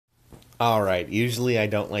Alright, usually I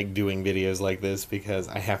don't like doing videos like this because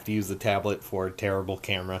I have to use the tablet for a terrible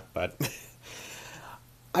camera, but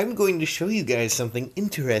I'm going to show you guys something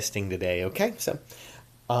interesting today, okay?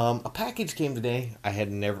 A package came today. I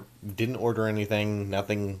had never, didn't order anything,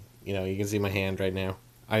 nothing, you can see my hand right now.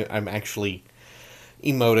 I'm actually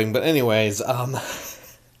emoting, but anyways, and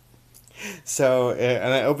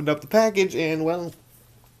I opened up the package and, well,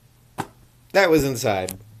 that was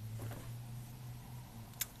inside.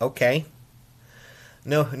 Okay.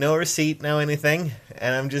 No receipt, no anything,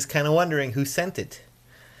 and I'm just kind of wondering who sent it.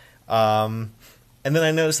 And then I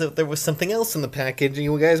noticed that there was something else in the package, and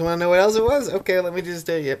you guys want to know what else it was? Okay, let me just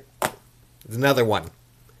tell you. There's another one.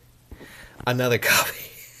 Another copy.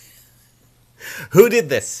 Who did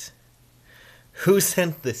this? Who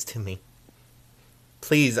sent this to me?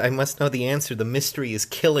 Please, I must know the answer. The mystery is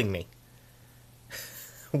killing me.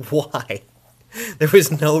 Why? There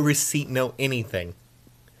was no receipt, no anything.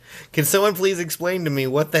 Can someone please explain to me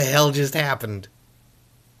what the hell just happened?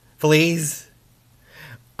 Please?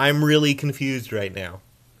 I'm really confused right now.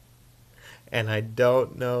 And I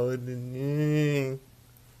don't know.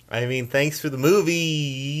 I mean, thanks for the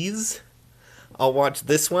movies. I'll watch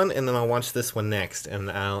this one, and then I'll watch this one next, and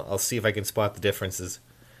I'll see if I can spot the differences.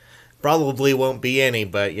 Probably won't be any,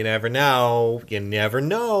 but you never know. You never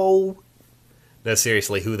know. No,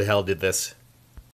 seriously, who the hell did this?